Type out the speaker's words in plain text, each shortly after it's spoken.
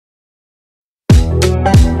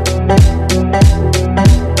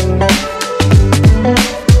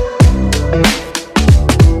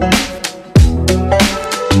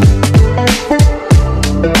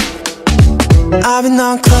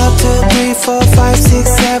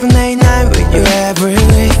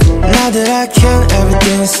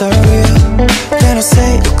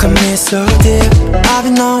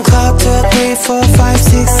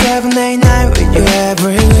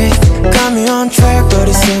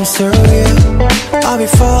seems surreal. I'll be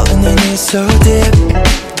falling in it so deep.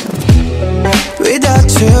 Without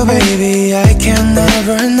you, baby, I can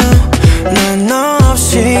never know. 난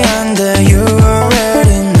없이 안 돼, you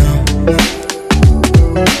already know.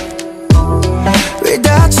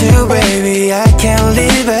 Without you, baby, I can't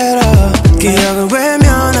live at all. 기억을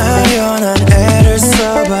외면하려 난 애를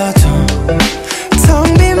써봐도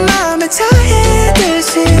텅 빈 맘에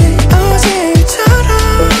차이듯이 어제처럼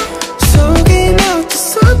속이며 또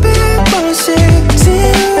수백 번씩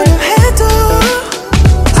지우려 해도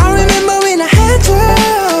I remember when I had you.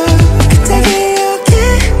 그때 기억해.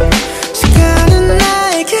 시간은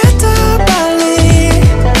나에게 더 빨리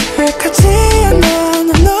가지 않아. 난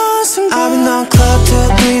너 순간 I've been on club 2,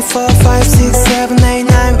 3, 4, 5, 6, 7, 8,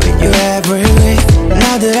 9 with you every week.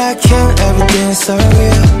 Now that I can, everything's so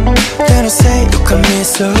real. Then I say you got me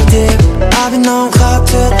so deep. I've been on club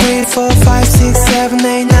 2, 3, 4, 5, 6, 7,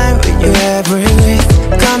 8, 9 with you every week.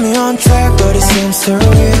 Got me on track, but it seems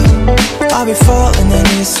surreal. I'll be falling in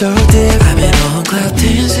it so deep. I've been on cloud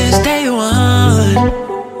 10 since day one.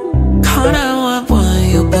 Call 911,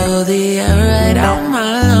 you blow the air right out my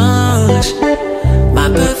lungs. My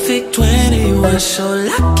perfect 21, so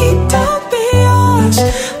lucky to be yours.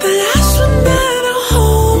 The last one that I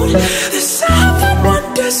hold. There's 7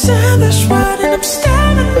 wonders in this world, and I'm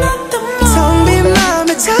staring at them all. 텅 빈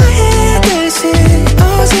맘에 차이듯이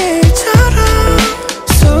어제처럼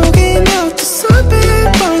속이며 또 수백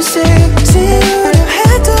번씩 지우려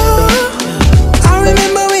해도 I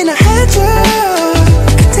remember when I had you.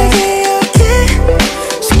 그때 기억해.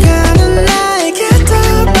 시간은 나에게 더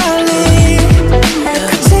빨리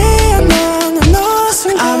가지 않아. 난 너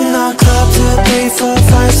순간 I've been on club 2, 3, 4,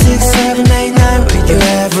 5, 6, 7, 8, 9 with you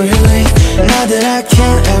every week. Now that I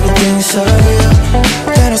can, everything's so real.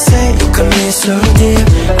 Then I say you got me so deep.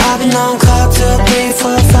 I've been on club 2, 3,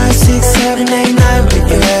 4, 5, 6, 7, 8, 9 with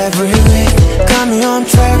you every week. Got me on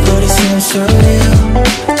track, but it seems so real.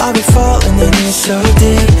 I'll be falling in it so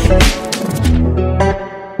deep.